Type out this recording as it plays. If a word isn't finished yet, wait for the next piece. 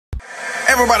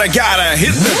Everybody gotta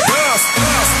hit the dust.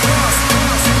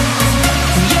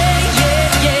 Yeah,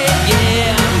 yeah, yeah,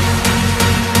 yeah.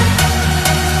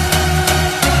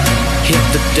 Hit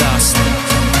the dust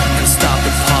and start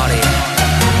the party.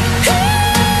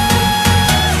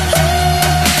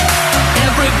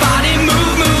 Everybody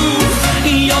move, move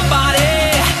your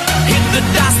body. Hit the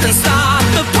dust and start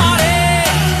the party.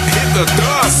 Hit the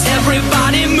dust.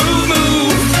 Everybody move,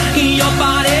 move your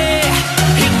body.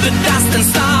 Hit the dust and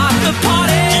start the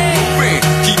party. Keep moving,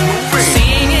 keep moving.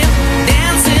 Singing,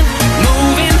 dancing,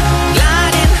 moving,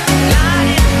 gliding,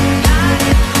 gliding,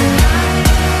 gliding.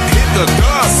 Hit the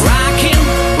dust. Rocking,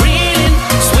 reeling,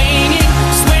 swinging,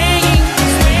 swinging,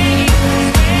 swinging.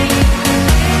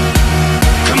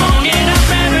 Come on, get up,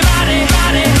 everybody,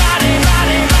 body, body,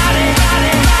 body, body,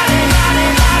 body, body, body,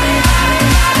 body, body,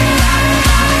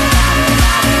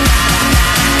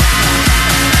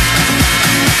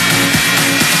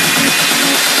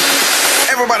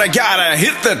 Everybody gotta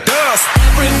hit the dust.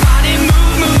 Everybody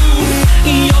move, move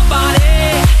your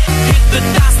body. Hit the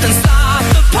dust and start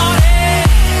the party.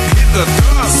 Hit the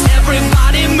dust.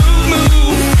 Everybody move,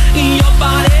 move your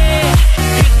body.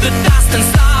 Hit the dust and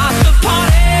start the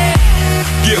party.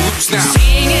 Get loose now.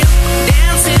 Singing,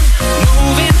 dancing,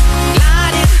 moving,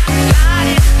 gliding,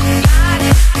 gliding,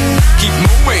 gliding. Keep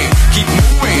moving, keep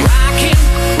moving. Rocking,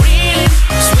 reeling,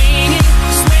 swinging,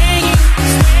 swinging,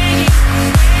 swinging.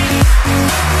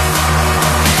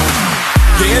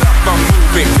 Get up and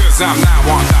move it, cause I'm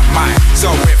now on the mic. So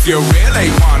if you really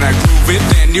wanna groove it,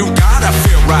 then you gotta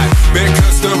feel right.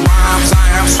 Because the rhymes I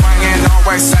am swinging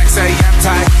always sexy and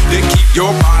tight. They keep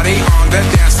your body on the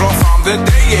dance floor from the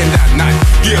day and the night.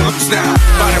 Get loose now,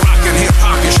 body rockin', hip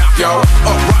hop and shop, yo.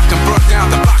 Up rockin', burn down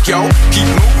the block, yo. Keep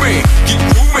moving,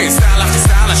 style after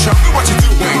style and show me what you're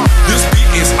doing. This beat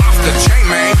is off the chain,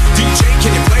 man. DJ,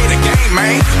 can you play the game,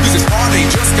 man? Cause this party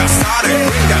just got started.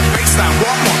 Bring that bassline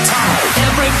one more time.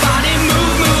 Everybody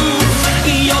move, move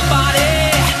your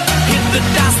body. Hit the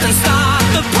dust and start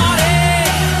the party.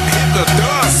 Hit the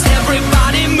dust.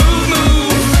 Everybody move,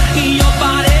 move your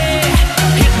body.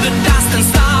 Hit the dust and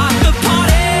start the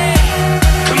party.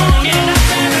 Come on, get up,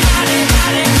 everybody,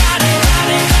 body, body,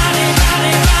 body, body,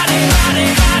 body, body,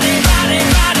 body, body, body,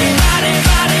 body,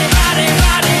 body, body, body,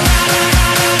 body.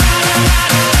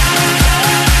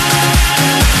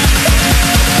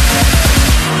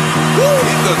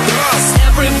 Hit the dust.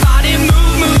 Everybody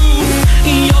move, move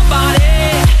your body.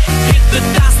 Hit the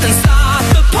dust and start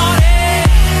the party.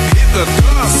 Hit the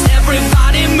dust.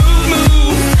 Everybody move,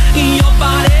 move your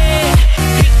body.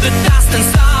 Hit the dust and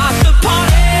start the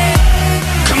party.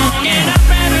 Come on, get up,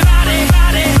 everybody,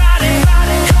 body, body,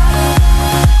 body.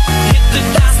 Hit the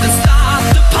dust and start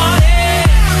the party.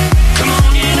 Come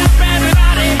on, get up,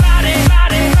 everybody, body,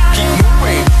 body, body. Keep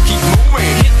moving, keep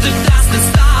moving. Hit the dust and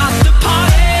start the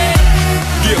party.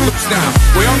 Get loose now.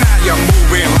 Well, now you're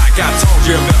moving like I told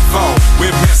you before.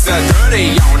 With Mr.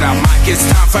 Dirty on the mic, it's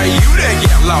time for you to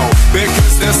get low.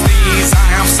 Because the sneeze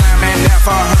I am slamming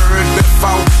never heard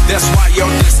before. That's why your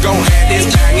disco head is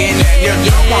banging and you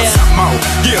don't want some more.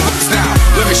 Get loose now.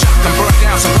 Let me shock and burn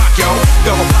down some rock, yo.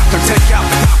 Double block and take out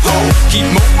the top hole. Keep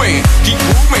moving,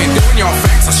 doing your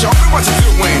thing. So show me what you're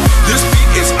doing. This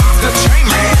beat is off the chain,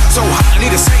 man. So hot, I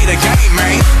need to say it again,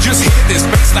 man. Just hit this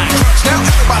bass like crunch now.